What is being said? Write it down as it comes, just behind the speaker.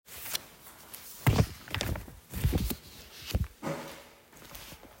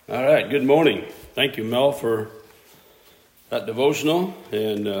All right, good morning. Thank you, Mel, for that devotional.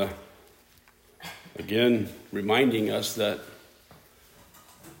 And again, reminding us that,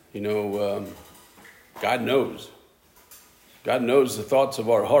 God knows. God knows the thoughts of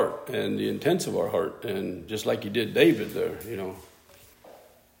our heart and the intents of our heart. And just like he did David there,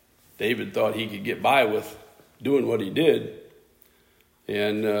 David thought he could get by with doing what he did.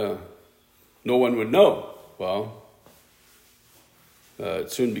 And no one would know. Well,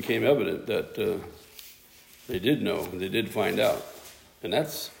 it soon became evident that they did know, and they did find out. And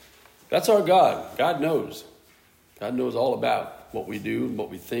that's our God. God knows. God knows all about what we do,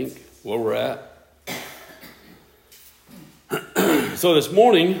 what we think, where we're at. So this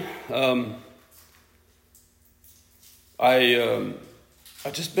morning, I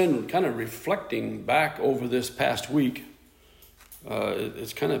just been kind of reflecting back over this past week.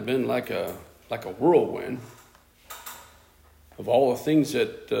 It's kind of been like a whirlwind of all the things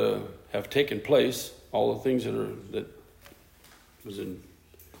that have taken place, all the things that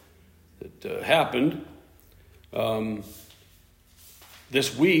happened.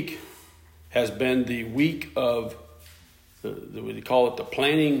 This week has been the week of we call it the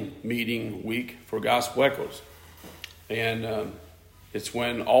planning meeting week for Gospel Echoes, and it's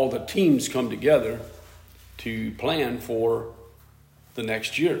when all the teams come together to plan for the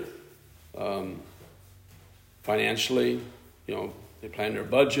next year. Financially, they plan their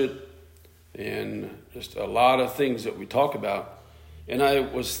budget and just a lot of things that we talk about. And I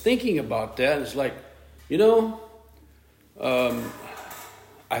was thinking about that, and it's like, I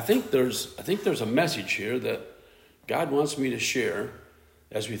think there's a message here that God wants me to share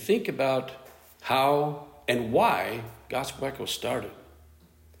as we think about how and why Gospel Echo started.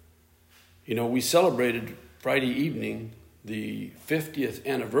 We celebrated Friday evening the 50th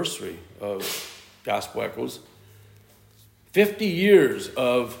anniversary of Gospel Echoes. 50 years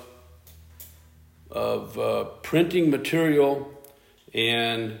of printing material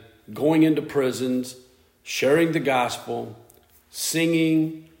and going into prisons, sharing the gospel,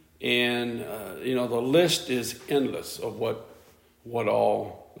 singing, and the list is endless of what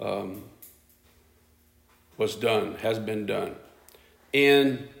all was done, has been done.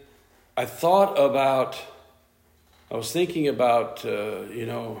 And I was thinking about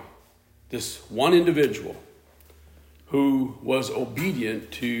this one individual who was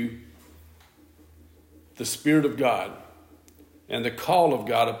obedient to the Spirit of God and the call of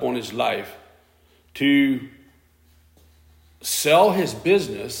God upon his life to sell his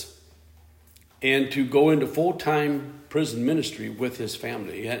business and to go into full-time prison ministry with his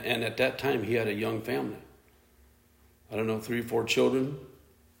family. And at that time, he had a young family. 3 or 4 children.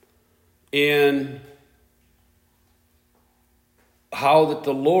 And how that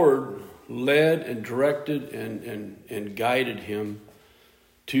the Lord led and directed and guided him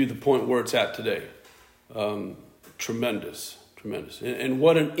to the point where it's at today. Tremendous. And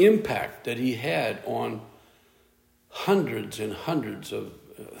what an impact that he had on hundreds and hundreds of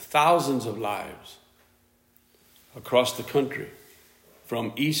thousands of lives across the country,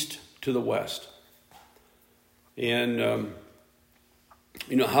 from east to the west. And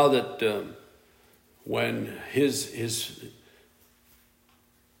how that when his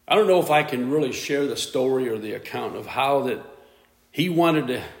I don't know if I can really share the story or the account of how that he wanted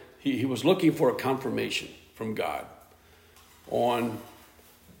to, he was looking for a confirmation from God on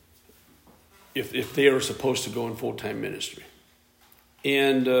if they are supposed to go in full-time ministry.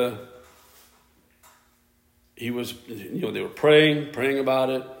 And he was, they were praying about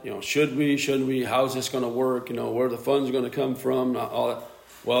it. Should we, shouldn't we? How's this going to work? Where the funds are going to come from? All that.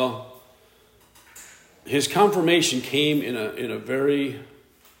 Well, his confirmation came in a very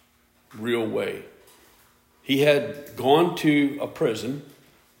real way. He had gone to a prison,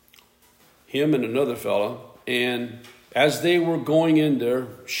 him and another fellow, and as they were going in there,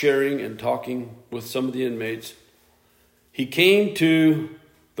 sharing and talking with some of the inmates, he came to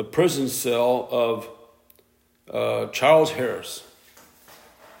the prison cell of Charles Harris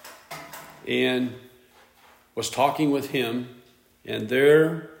and was talking with him, and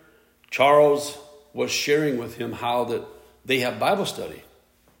there Charles was sharing with him how that they have Bible study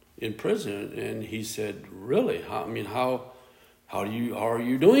in prison. And he said, really? How are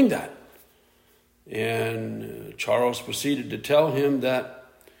you doing that? And Charles proceeded to tell him that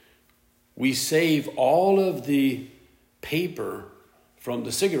we save all of the paper from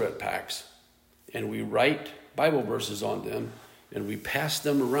the cigarette packs and we write Bible verses on them and we pass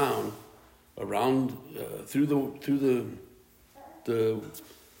them around through the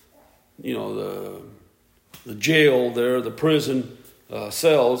jail there, the prison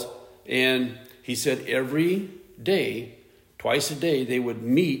cells. And he said every day twice a day, they would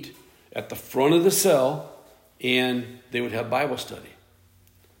meet at the front of the cell and they would have Bible study.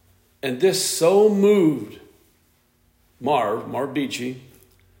 And this so moved Marv Beachy,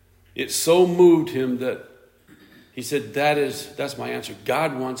 it so moved him that he said, that's my answer.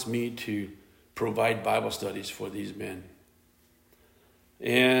 God wants me to provide Bible studies for these men.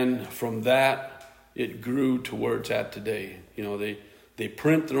 And from that, it grew to where it's at today. You know, they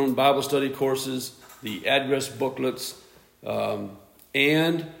print their own Bible study courses, the address booklets,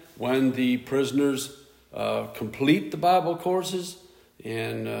 and when the prisoners complete the Bible courses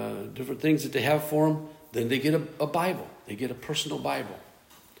and different things that they have for them, then they get a Bible. They get a personal Bible.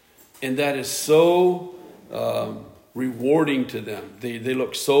 And that is so rewarding to them. They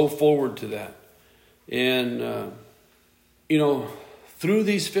look so forward to that. And, through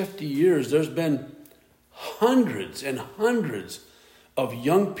these 50 years, there's been hundreds and hundreds of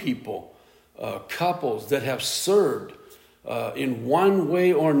young people, couples that have served in one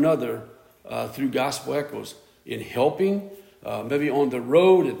way or another through Gospel Echoes in helping, maybe on the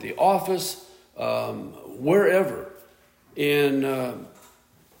road, at the office, wherever. And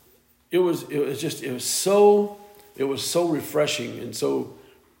it was so refreshing and so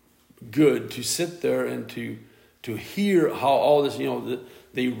good to sit there and to hear how all this,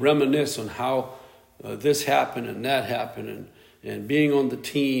 they reminisce on how this happened and that happened and being on the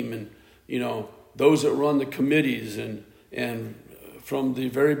team and, those that run the committees and from the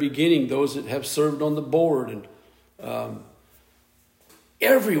very beginning, those that have served on the board and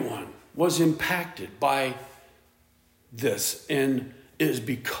everyone was impacted by this. And it is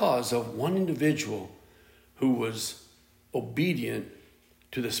because of one individual who was obedient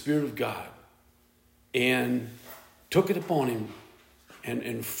to the Spirit of God and took it upon him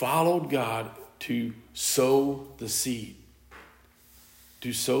and followed God to sow the seed.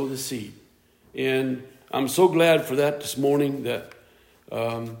 To sow the seed. And I'm so glad for that this morning that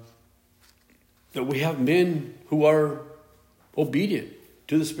we have men who are obedient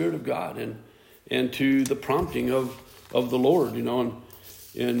to the Spirit of God and to the prompting of the Lord,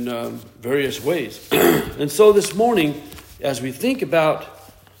 in various ways. And so this morning, as we think about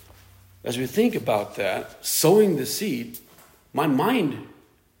that, sowing the seed, my mind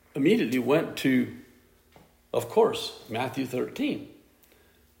immediately went to, of course, Matthew 13,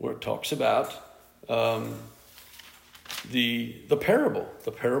 where it talks about the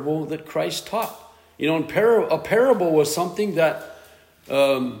parable that Christ taught. A parable was something that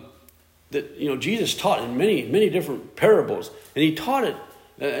Jesus taught in many different parables, and he taught it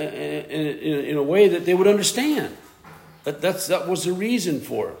in a way that they would understand. That was the reason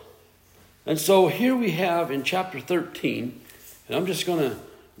for it. And so here we have in chapter 13, and I'm just going to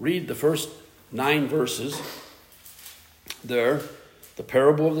read the first 9 verses there, the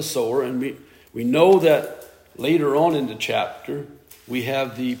parable of the sower, and we know that later on in the chapter we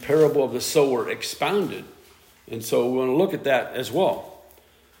have the parable of the sower expounded, and so we want to look at that as well.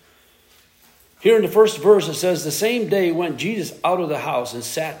 Here in the first verse it says, "The same day went Jesus out of the house and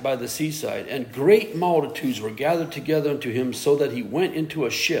sat by the seaside, and great multitudes were gathered together unto him, so that he went into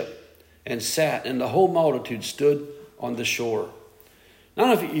a ship and sat, and the whole multitude stood on the shore."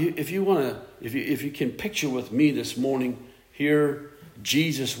 Now, if you can picture with me this morning, here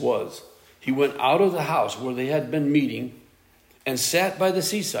Jesus was. He went out of the house where they had been meeting and sat by the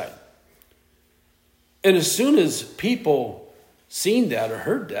seaside. And as soon as people seen that or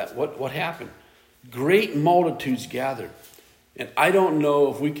heard that, what happened? Great multitudes gathered. And I don't know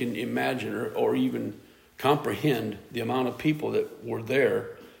if we can imagine or even comprehend the amount of people that were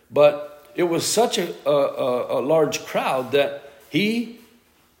there. But it was such a large crowd that he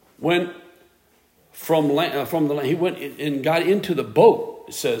went from the land. He went and got into the boat,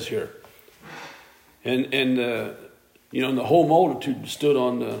 it says here. And the whole multitude stood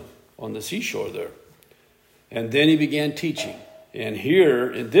on the seashore there. And then he began teaching. And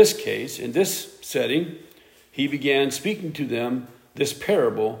here, in this case, in this setting, he began speaking to them this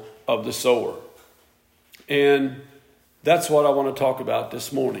parable of the sower. And that's what I want to talk about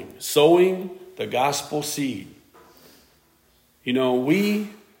this morning. Sowing the gospel seed.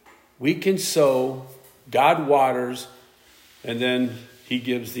 We can sow, God waters, and then he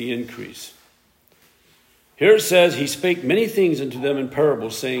gives the increase. Here it says, "He spake many things unto them in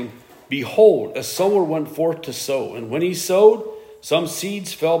parables, saying, Behold, a sower went forth to sow. And when he sowed, some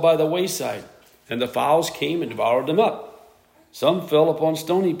seeds fell by the wayside, and the fowls came and devoured them up. Some fell upon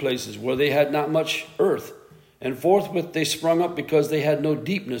stony places where they had not much earth, and forthwith they sprung up because they had no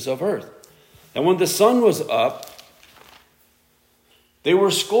deepness of earth. And when the sun was up, they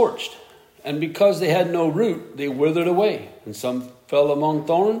were scorched, And because they had no root, they withered away. And some fell among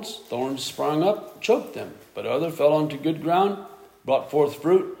thorns. Thorns sprung up, choked them. But other fell onto good ground, brought forth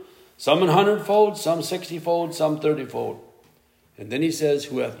fruit. Some 100-fold, some 60-fold, some 30-fold. And then he says,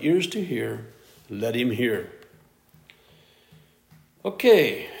 who hath ears to hear, let him hear.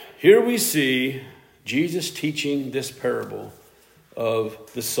 Okay, here we see Jesus teaching this parable of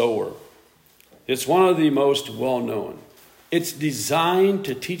the sower. It's one of the most well-known. It's designed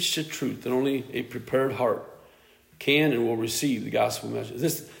to teach the truth that only a prepared heart can and will receive the gospel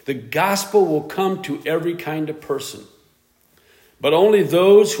message. The gospel will come to every kind of person, but only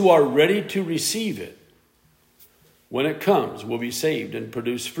those who are ready to receive it, when it comes, will be saved and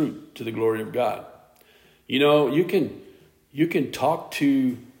produce fruit to the glory of God. You know, you can talk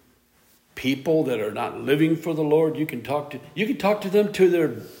to people that are not living for the Lord. You can talk to them till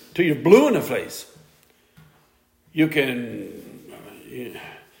you're blue in the face. You can,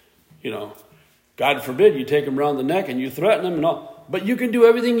 God forbid you take them around the neck and you threaten them and all. But you can do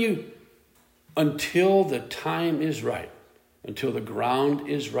everything until the time is right, until the ground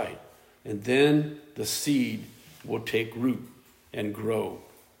is right. And then the seed will take root and grow.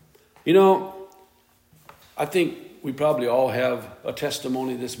 I think we probably all have a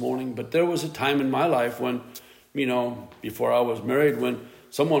testimony this morning, but there was a time in my life when, before I was married, when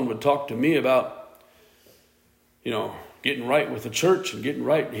someone would talk to me about, getting right with the church and getting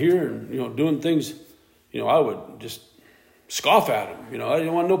right here and, doing things, I would just scoff at them. I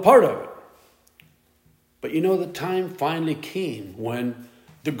didn't want no part of it. But the time finally came when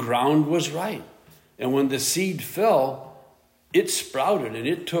the ground was right. And when the seed fell, it sprouted and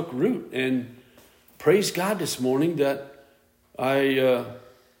it took root. And praise God this morning that I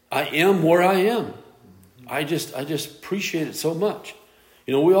am where I am. I just appreciate it so much.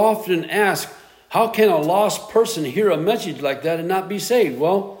 We often ask, how can a lost person hear a message like that and not be saved?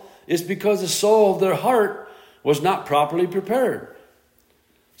 Well, it's because the soul of their heart was not properly prepared.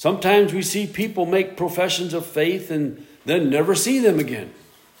 Sometimes we see people make professions of faith and then never see them again.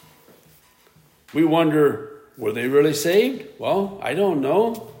 We wonder, were they really saved? Well, I don't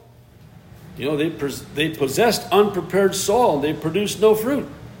know. They possessed unprepared soil. They produced no fruit.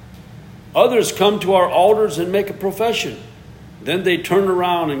 Others come to our altars and make a profession. Then they turn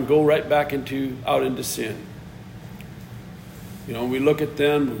around and go right back out into sin. We look at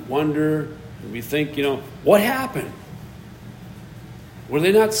them, we wonder, and we think, what happened? Were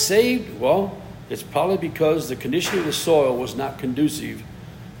they not saved? Well, it's probably because the condition of the soil was not conducive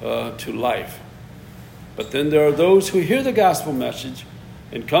to life. But then there are those who hear the gospel message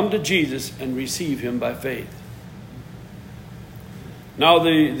and come to Jesus and receive him by faith. Now,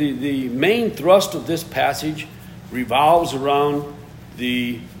 the main thrust of this passage revolves around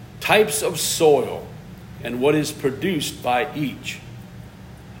the types of soil and what is produced by each.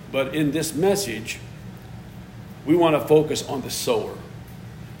 But in this message, we want to focus on the sower.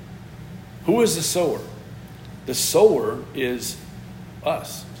 Who is the sower? The sower is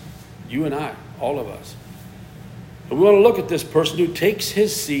us, you and I, all of us. And we want to look at this person who takes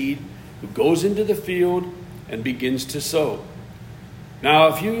his seed, who goes into the field and begins to sow. Now,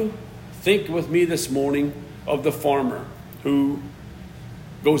 if you think with me this morning of the farmer who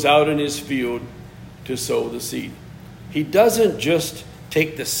goes out in his field to sow the seed. He doesn't just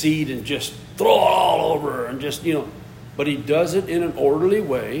take the seed and just throw it all over and just, but he does it in an orderly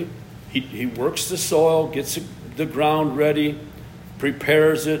way. He works the soil, gets the ground ready,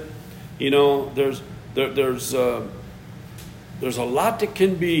 prepares it. There's a lot that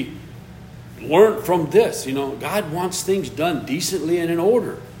can be learned from this. God wants things done decently and in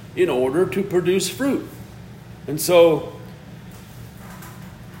order to produce fruit. And so,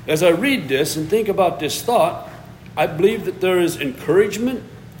 as I read this and think about this thought, I believe that there is encouragement,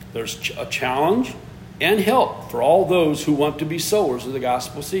 there's a challenge, and help for all those who want to be sowers of the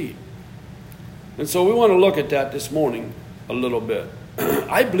gospel seed. And so we want to look at that this morning a little bit.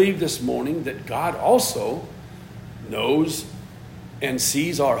 I believe this morning that God also knows and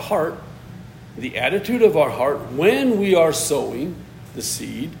sees our heart, the attitude of our heart when we are sowing the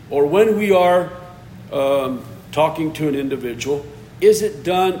seed or when we are talking to an individual. Is it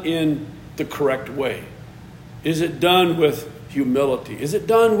done in the correct way? Is it done with humility? Is it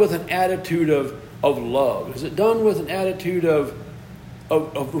done with an attitude of love? Is it done with an attitude of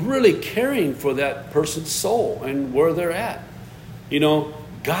really caring for that person's soul and where they're at?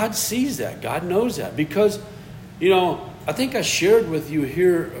 God sees that. God knows that. Because, I think I shared with you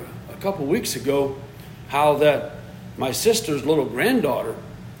here a couple weeks ago how that my sister's little granddaughter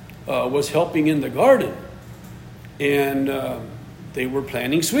was helping in the garden. And they were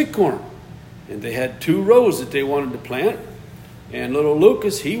planting sweet corn. And they had 2 rows that they wanted to plant. And little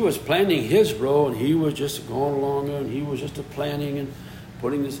Lucas, he was planting his row, and he was just going along there, and he was just planting and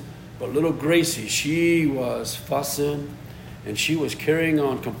putting this. But little Gracie, she was fussing, and she was carrying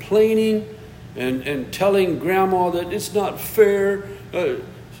on complaining and telling Grandma that it's not fair.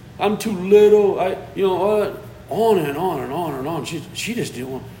 I'm too little. On and on and on and on. She just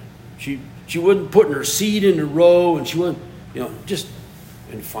didn't want. She wasn't putting her seed in the row, and she wasn't,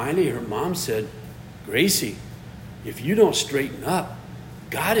 And finally, her mom said, Gracie, if you don't straighten up,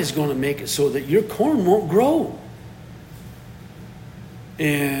 God is going to make it so that your corn won't grow.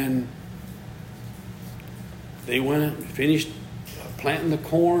 And they went and finished planting the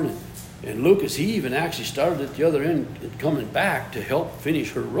corn. And Lucas, he even actually started at the other end, coming back to help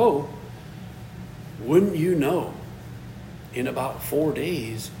finish her row. Wouldn't you know, in about 4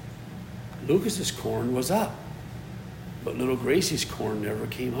 days, Lucas's corn was up. But little Gracie's corn never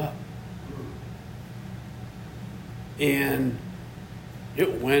came up. And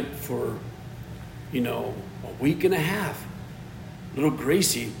it went for, a week and a half. Little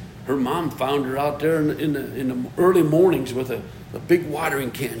Gracie, her mom found her out there in the early mornings with a big watering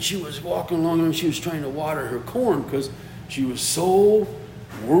can. She was walking along and she was trying to water her corn because she was so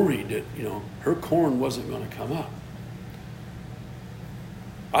worried that, her corn wasn't going to come up.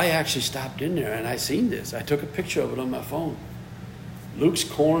 I actually stopped in there and I seen this. I took a picture of it on my phone. Luke's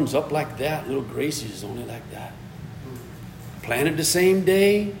corn's up like that. Little Gracie's is only like that. Planted the same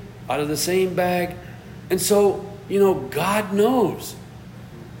day, out of the same bag. And so, God knows.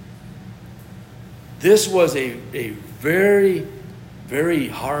 This was a very, very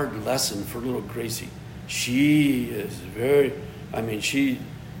hard lesson for little Gracie. She is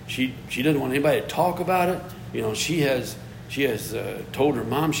she doesn't want anybody to talk about it. She has told her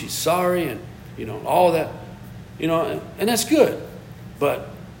mom she's sorry and, all that, and that's good. But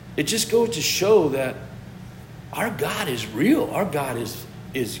it just goes to show that our God is real. Our God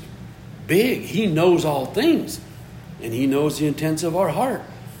is big. He knows all things, and He knows the intents of our heart.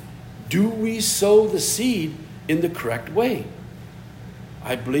 Do we sow the seed in the correct way?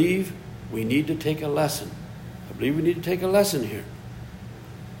 I believe we need to take a lesson. Here.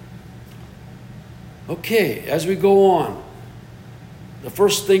 Okay, as we go on, the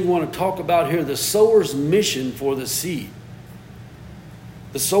first thing we want to talk about here, the sower's mission for the seed.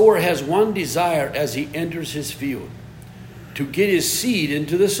 The sower has one desire as he enters his field, to get his seed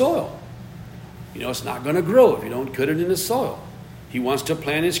into the soil. It's not going to grow if you don't put it in the soil. He wants to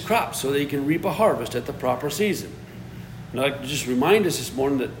plant his crop so that he can reap a harvest at the proper season. And I'd like to just remind us this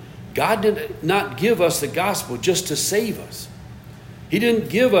morning that God did not give us the gospel just to save us. He didn't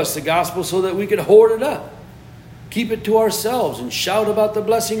give us the gospel so that we could hoard it up, keep it to ourselves, and shout about the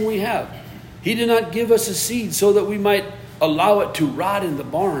blessing we have. He did not give us a seed so that we might allow it to rot in the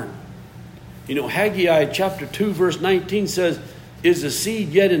barn. Haggai chapter 2 verse 19 says, is the seed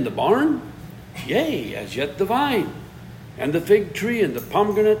yet in the barn? Yea, as yet the vine, and the fig tree, and the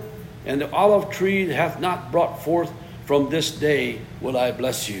pomegranate, and the olive tree hath not brought forth. From this day will I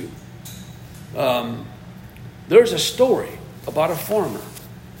bless you. There's a story about a farmer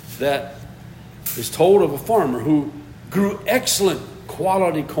that is told of a farmer who grew excellent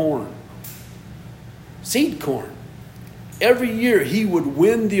quality corn, seed corn. Every year he would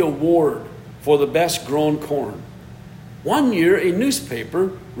win the award for the best grown corn. One year a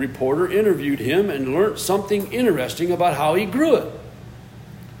newspaper reporter interviewed him and learned something interesting about how he grew it.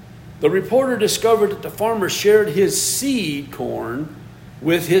 The reporter discovered that the farmer shared his seed corn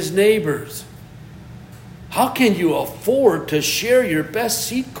with his neighbors. How can you afford to share your best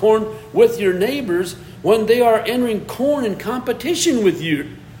seed corn with your neighbors when they are entering corn in competition with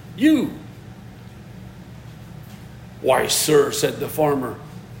you? Why, sir, said the farmer,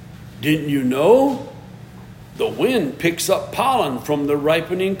 didn't you know? The wind picks up pollen from the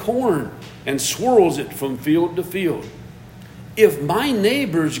ripening corn and swirls it from field to field. If my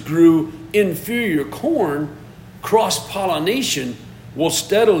neighbors grew inferior corn, cross-pollination will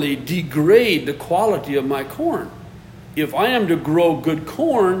steadily degrade the quality of my corn. If I am to grow good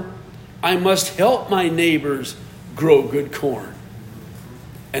corn, I must help my neighbors grow good corn.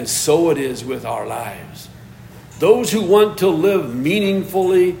 And so it is with our lives. Those who want to live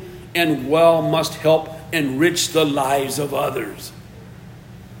meaningfully and well must help enrich the lives of others.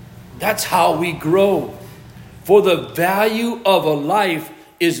 That's how we grow. For the value of a life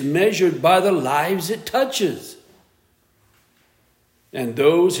is measured by the lives it touches. And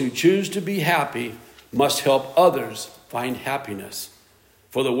those who choose to be happy must help others find happiness.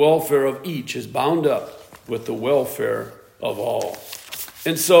 For the welfare of each is bound up with the welfare of all.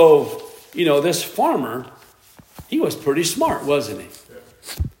 And so, this farmer, he was pretty smart, wasn't he?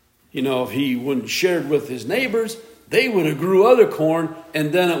 If he wouldn't share it with his neighbors, They would have grew other corn,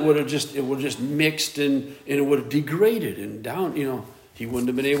 and then it would have just mixed and it would have degraded and down. He wouldn't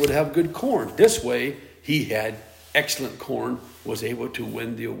have been able to have good corn. This way, he had excellent corn, was able to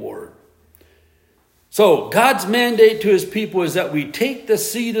win the award. So God's mandate to his people is that we take the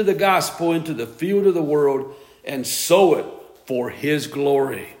seed of the gospel into the field of the world and sow it for his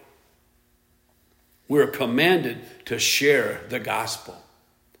glory. We're commanded to share the gospel,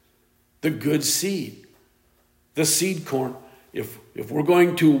 the good seed, the seed corn. If we're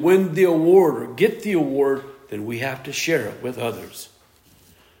going to win the award or get the award, then we have to share it with others.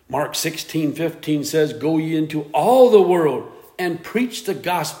 Mark 16:15 says, "Go ye into all the world and preach the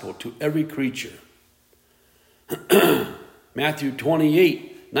gospel to every creature." Matthew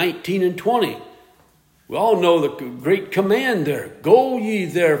 28:19 and 20. We all know the great command there. Go ye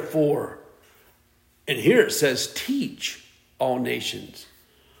therefore. And here it says, teach all nations.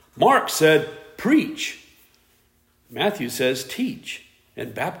 Mark said, preach. Matthew says, teach.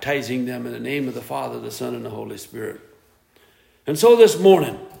 And baptizing them in the name of the Father, the Son, and the Holy Spirit. And so this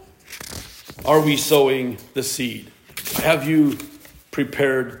morning, are we sowing the seed? Have you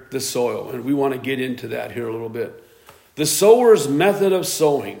prepared the soil? And we want to get into that here a little bit. The sower's method of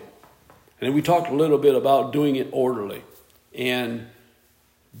sowing. And we talked a little bit about doing it orderly and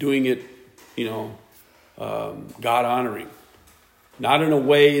doing it, God-honoring. Not in a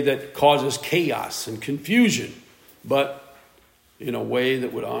way that causes chaos and confusion, but in a way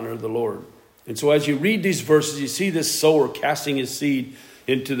that would honor the Lord. And so as you read these verses, you see this sower casting his seed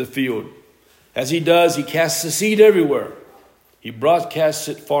into the field. As he does, he casts the seed everywhere. He broadcasts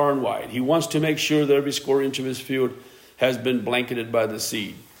it far and wide. He wants to make sure that every square inch of his field has been blanketed by the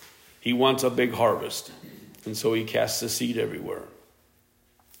seed. He wants a big harvest. And so he casts the seed everywhere.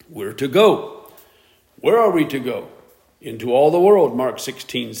 We're to go. Where are we to go? Into all the world, Mark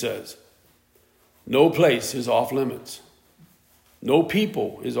 16 says. No place is off limits. No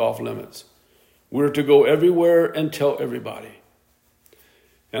people is off limits. We're to go everywhere and tell everybody.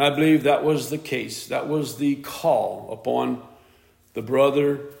 And I believe that was the case. That was the call upon the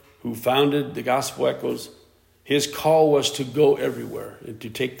brother who founded the Gospel Echoes. His call was to go everywhere and to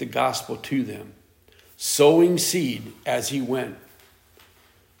take the gospel to them, sowing seed as he went.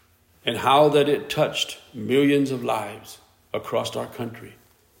 And how that it touched millions of lives across our country.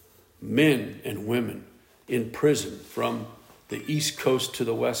 Men and women in prison from the East Coast to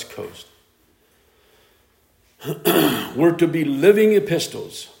the West Coast. We're to be living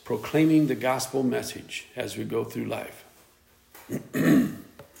epistles, proclaiming the gospel message as we go through life.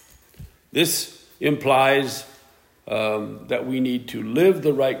 This implies that we need to live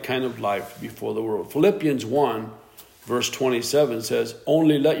the right kind of life before the world. Philippians 1, verse 27 says,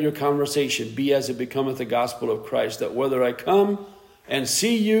 "Only let your conversation be as it becometh the gospel of Christ, that whether I come and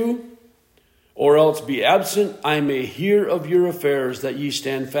see you, or else be absent, I may hear of your affairs, that ye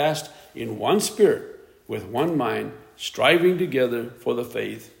stand fast in one spirit, with one mind, striving together for the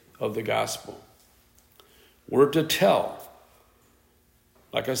faith of the gospel." We're to tell.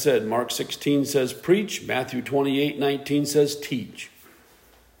 Like I said, Mark 16 says preach. Matthew 28:19 says teach.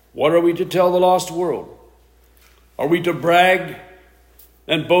 What are we to tell the lost world? Are we to brag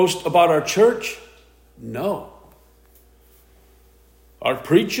and boast about our church? No. Our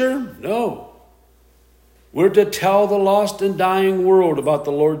preacher? No. We're to tell the lost and dying world about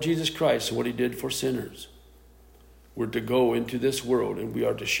the Lord Jesus Christ and what he did for sinners. We're to go into this world and we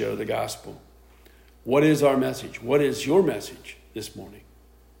are to share the gospel. What is our message? What is your message this morning?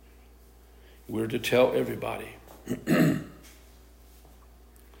 We're to tell everybody.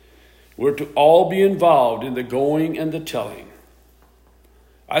 We're to all be involved in the going and the telling.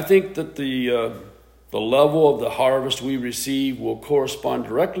 I think that the level of the harvest we receive will correspond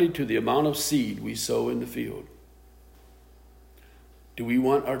directly to the amount of seed we sow in the field. Do we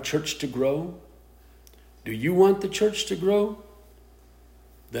want our church to grow? Do you want the church to grow?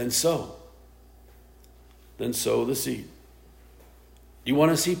 Then sow. Then sow the seed. Do you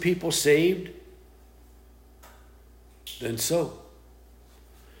want to see people saved? Then sow.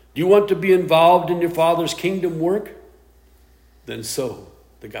 Do you want to be involved in your Father's kingdom work? Then sow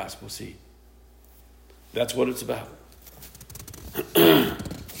the gospel seed. That's what it's about.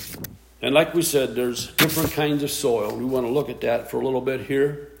 And like we said, there's different kinds of soil. We want to look at that for a little bit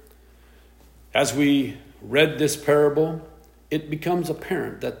here. As we read this parable, it becomes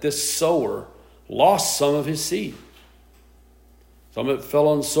apparent that this sower lost some of his seed. Some of it fell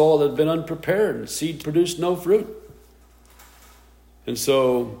on soil that had been unprepared, and seed produced no fruit. And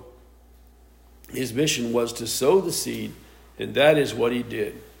so his mission was to sow the seed, and that is what he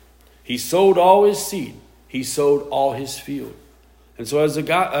did. He sowed all his seed. He sowed all his field. And so as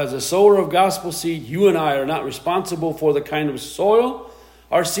a sower of gospel seed, you and I are not responsible for the kind of soil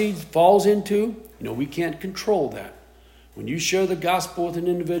our seed falls into. We can't control that. When you share the gospel with an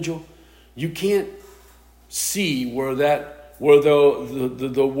individual, you can't see where the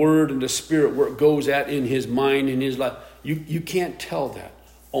word and the spirit, where it goes at in his mind, in his life. You can't tell that.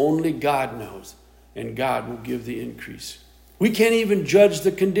 Only God knows, and God will give the increase. We can't even judge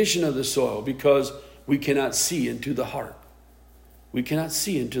the condition of the soil because we cannot see into the heart. We cannot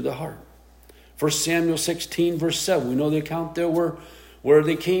see into the heart. 1 Samuel 16, verse 7, we know the account there where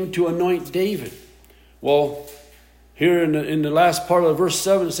they came to anoint David. Well, here in the last part of verse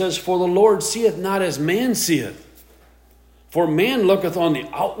 7, it says, "For the Lord seeth not as man seeth. For man looketh on the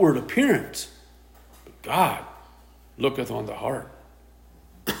outward appearance, but God looketh on the heart."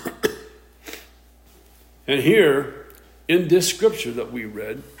 And here, in this scripture that we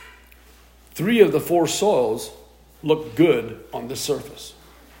read, 3 of the 4 soils look good on the surface.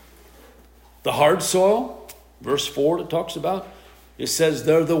 The hard soil, verse 4 that talks about, it says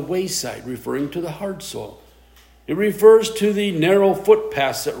they're the wayside, referring to the hard soil. It refers to the narrow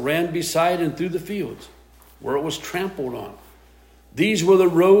footpaths that ran beside and through the fields, where it was trampled on. These were the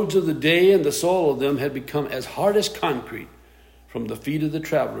roads of the day, and the soil of them had become as hard as concrete from the feet of the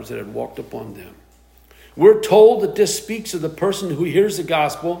travelers that had walked upon them. We're told that this speaks of the person who hears the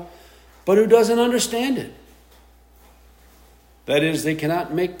gospel, but who doesn't understand it. That is, they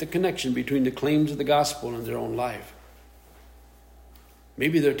cannot make the connection between the claims of the gospel and their own life.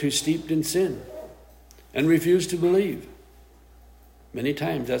 Maybe they're too steeped in sin and refuse to believe. Many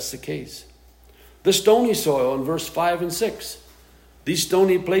times that's the case. The stony soil in verse 5 and 6. These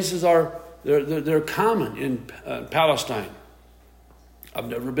stony places they're common in Palestine. I've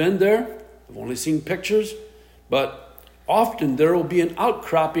never been there. I've only seen pictures. But often there will be an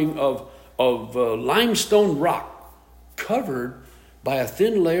outcropping of limestone rock covered by a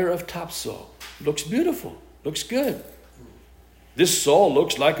thin layer of topsoil. Looks beautiful. Looks good. This soil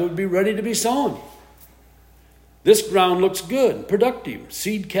looks like it would be ready to be sown. This ground looks good, productive.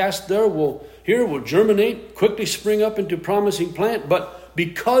 Seed cast there will germinate, quickly spring up into promising plant. But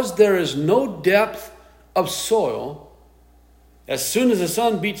because there is no depth of soil, as soon as the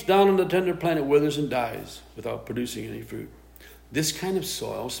sun beats down on the tender plant, it withers and dies without producing any fruit. This kind of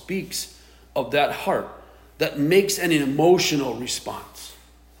soil speaks of that heart that makes an emotional response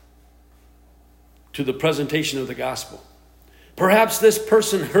to the presentation of the gospel. Perhaps this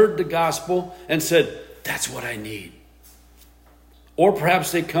person heard the gospel and said, "That's what I need." Or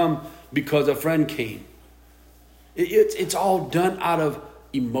perhaps they come because a friend came. It's all done out of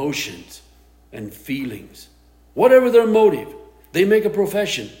emotions and feelings. Whatever their motive, they make a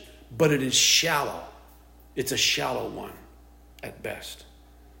profession, but it is shallow. It's a shallow one at best.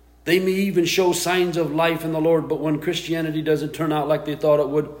 They may even show signs of life in the Lord, but when Christianity doesn't turn out like they thought it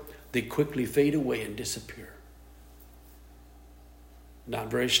would, they quickly fade away and disappear.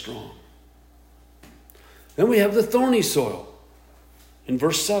 Not very strong. Then we have the thorny soil in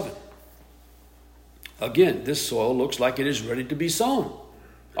verse 7. Again, this soil looks like it is ready to be sown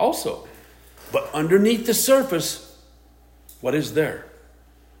also. But underneath the surface, what is there?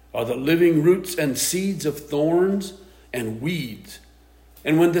 Are the living roots and seeds of thorns and weeds.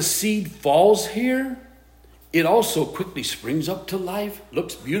 And when the seed falls here, it also quickly springs up to life,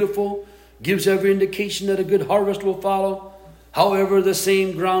 looks beautiful, gives every indication that a good harvest will follow. However, the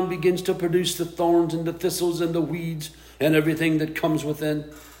same ground begins to produce the thorns and the thistles and the weeds and everything that comes within.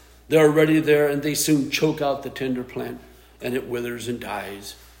 They're already there, and they soon choke out the tender plant, and it withers and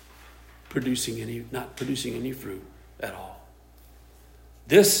dies, not producing any fruit at all.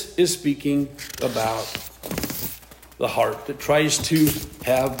 This is speaking about the heart that tries to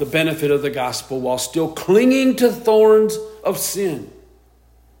have the benefit of the gospel while still clinging to thorns of sin.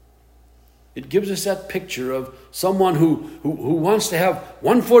 It gives us that picture of someone who wants to have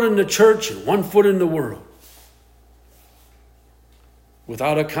one foot in the church and one foot in the world,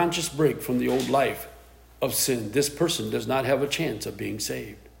 without a conscious break from the old life of sin. This person does not have a chance of being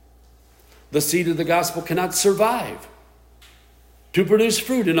saved. The seed of the gospel cannot survive to produce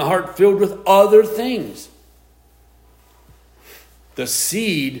fruit in a heart filled with other things. The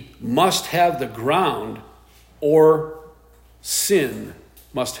seed must have the ground, or sin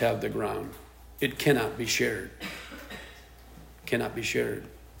must have the ground. It cannot be shared. Cannot be shared.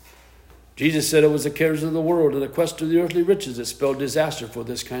 Jesus said it was the cares of the world and the quest of the earthly riches that spelled disaster for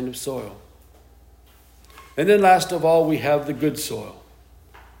this kind of soil. And then last of all, we have the good soil.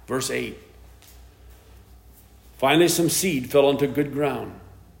 Verse 8. Finally, some seed fell onto good ground.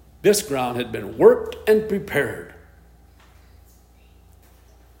 This ground had been worked and prepared.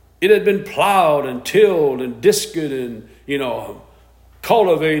 It had been plowed and tilled and disked and,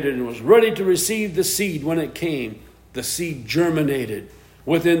 cultivated and was ready to receive the seed when it came, the seed germinated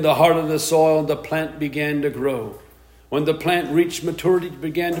within the heart of the soil, and the plant began to grow. When the plant reached maturity, it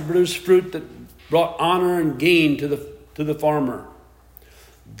began to produce fruit that brought honor and gain to the farmer.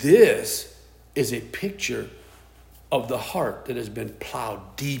 This is a picture of the heart that has been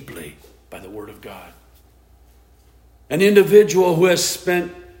plowed deeply by the Word of God. An individual who has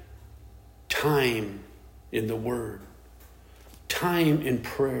spent time in the Word, time in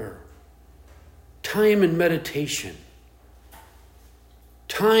prayer, time in meditation,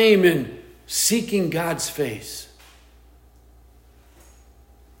 time in seeking God's face.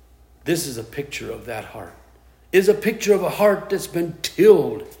 This is a picture of that heart. It is a picture of a heart that's been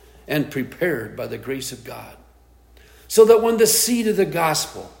tilled and prepared by the grace of God. So that when the seed of the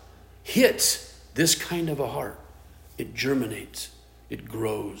gospel hits this kind of a heart, it germinates, it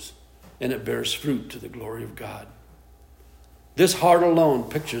grows, and it bears fruit to the glory of God. This heart alone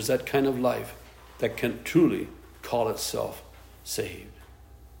pictures that kind of life that can truly call itself saved.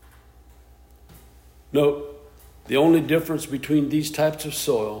 Note, the only difference between these types of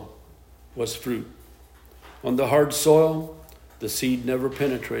soil was fruit. On the hard soil, the seed never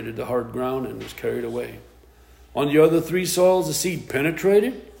penetrated the hard ground and was carried away. On the other three soils, the seed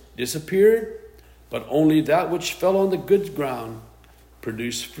penetrated, disappeared, but only that which fell on the good ground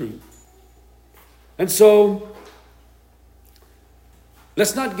produced fruit. And so,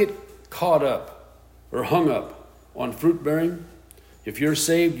 let's not get caught up or hung up on fruit bearing. If you're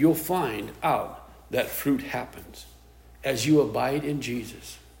saved, you'll find out that fruit happens as you abide in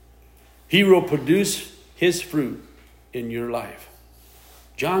Jesus. He will produce his fruit in your life.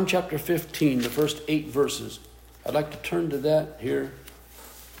 John chapter 15, the first 8 verses. I'd like to turn to that here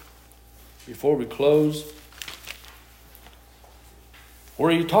before we close,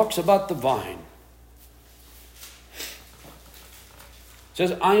 where he talks about the vine. It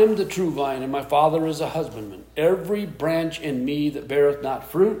says, I am the true vine, and my Father is a husbandman. Every branch in me that beareth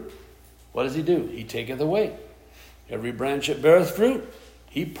not fruit, what does he do? He taketh away. Every branch that beareth fruit,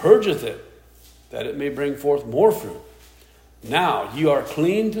 he purgeth it, that it may bring forth more fruit. Now you are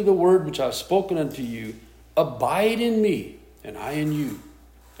clean through the word which I have spoken unto you. Abide in me, and I in you.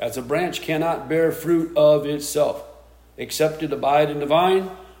 As a branch cannot bear fruit of itself, except it abide in the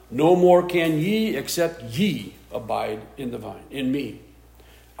vine, no more can ye, except ye abide in the vine, in me.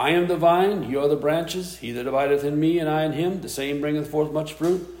 I am the vine, ye are the branches. He that abideth in me, and I in him, the same bringeth forth much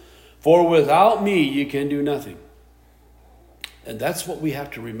fruit. For without me ye can do nothing. And that's what we have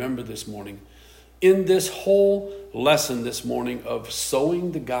to remember this morning. In this whole lesson this morning of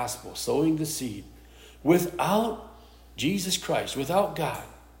sowing the gospel, sowing the seed, without Jesus Christ, without God,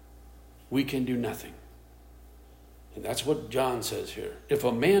 we can do nothing. And that's what John says here. If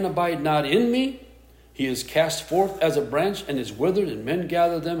a man abide not in me, he is cast forth as a branch and is withered, and men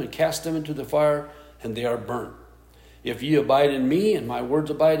gather them and cast them into the fire, and they are burnt. If ye abide in me, and my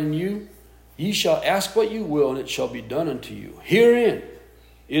words abide in you, ye shall ask what you will, and it shall be done unto you. Herein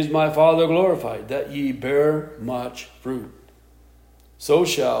is my Father glorified, that ye bear much fruit. So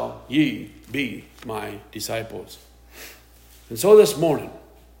shall ye be my disciples. And so this morning,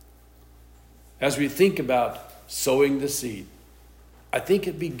 as we think about sowing the seed, I think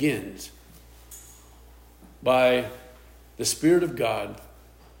it begins by the Spirit of God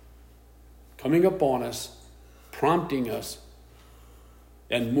coming upon us, prompting us,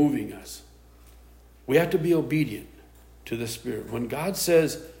 and moving us. We have to be obedient to the Spirit. When God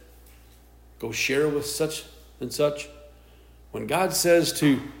says, go share with such and such, when God says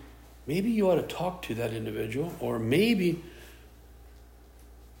to, maybe you ought to talk to that individual, or maybe,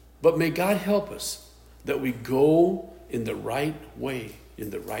 but may God help us that we go in the right way,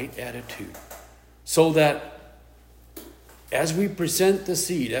 in the right attitude, so that as we present the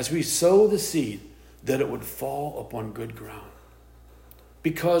seed, as we sow the seed, that it would fall upon good ground.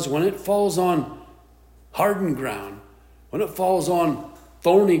 Because when it falls on hardened ground, when it falls on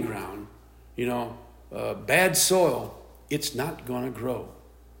thorny ground, bad soil, it's not going to grow.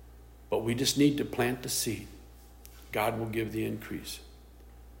 But we just need to plant the seed. God will give the increase.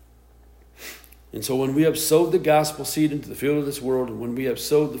 And so when we have sowed the gospel seed into the field of this world, and when we have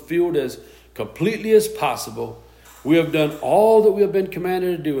sowed the field as completely as possible, we have done all that we have been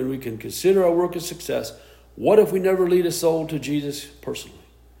commanded to do, and we can consider our work a success. What if we never lead a soul to Jesus personally?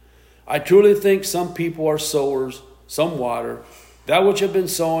 I truly think some people are sowers, some water, that which have been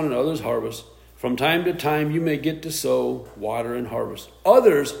sown and others harvest. From time to time you may get to sow, water, and harvest.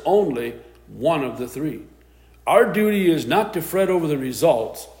 Others only one of the three. Our duty is not to fret over the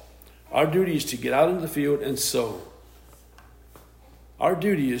results. Our duty is to get out into the field and sow. Our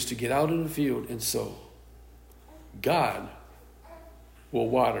duty is to get out in the field and sow. God will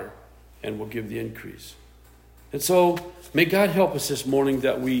water and will give the increase. And so may God help us this morning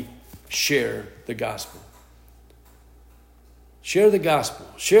that we share the gospel. Share the gospel.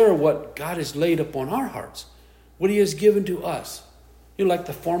 Share what God has laid upon our hearts, what he has given to us. You know, like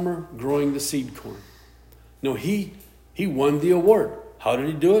the farmer growing the seed corn. No, he won the award. How did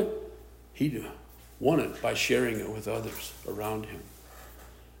he do it? He won it by sharing it with others around him.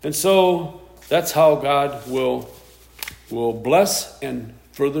 And so that's how God will bless and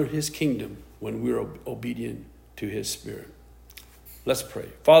further his kingdom when we're obedient to his Spirit. Let's pray.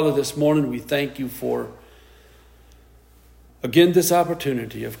 Father, this morning we thank you for, again, this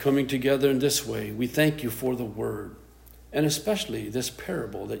opportunity of coming together in this way. We thank you for the word, and especially this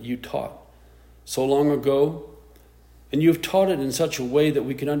parable that you taught so long ago. And you've taught it in such a way that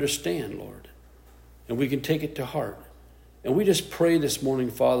we can understand, Lord, and we can take it to heart. And we just pray this morning,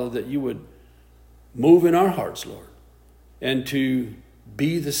 Father, that you would move in our hearts, Lord, and to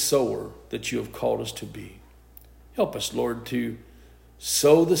be the sower that you have called us to be. Help us, Lord, to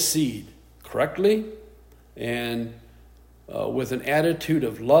sow the seed correctly and with an attitude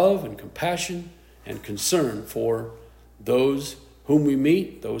of love and compassion and concern for those whom we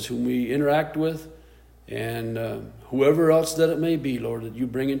meet, those whom we interact with, and whoever else that it may be, Lord, that you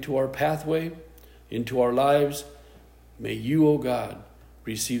bring into our pathway, into our lives. May you, O God,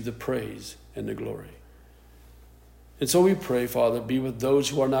 receive the praise and the glory. And so we pray, Father, be with those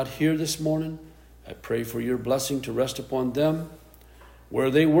who are not here this morning. I pray for your blessing to rest upon them where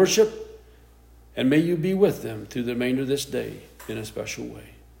they worship, and may you be with them through the remainder of this day in a special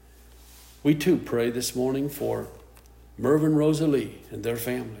way. We too pray this morning for Merv and Rosalie and their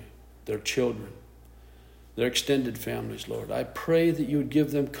family, their children, their extended families, Lord. I pray that you would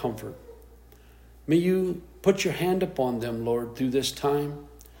give them comfort. May you put your hand upon them, Lord, through this time.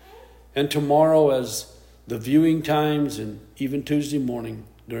 And tomorrow as the viewing times and even Tuesday morning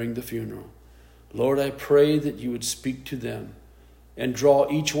during the funeral, Lord, I pray that you would speak to them and draw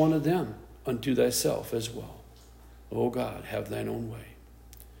each one of them unto thyself as well. Oh God, have thine own way.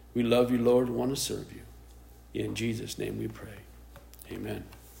 We love you, Lord, and want to serve you. In Jesus' name we pray. Amen.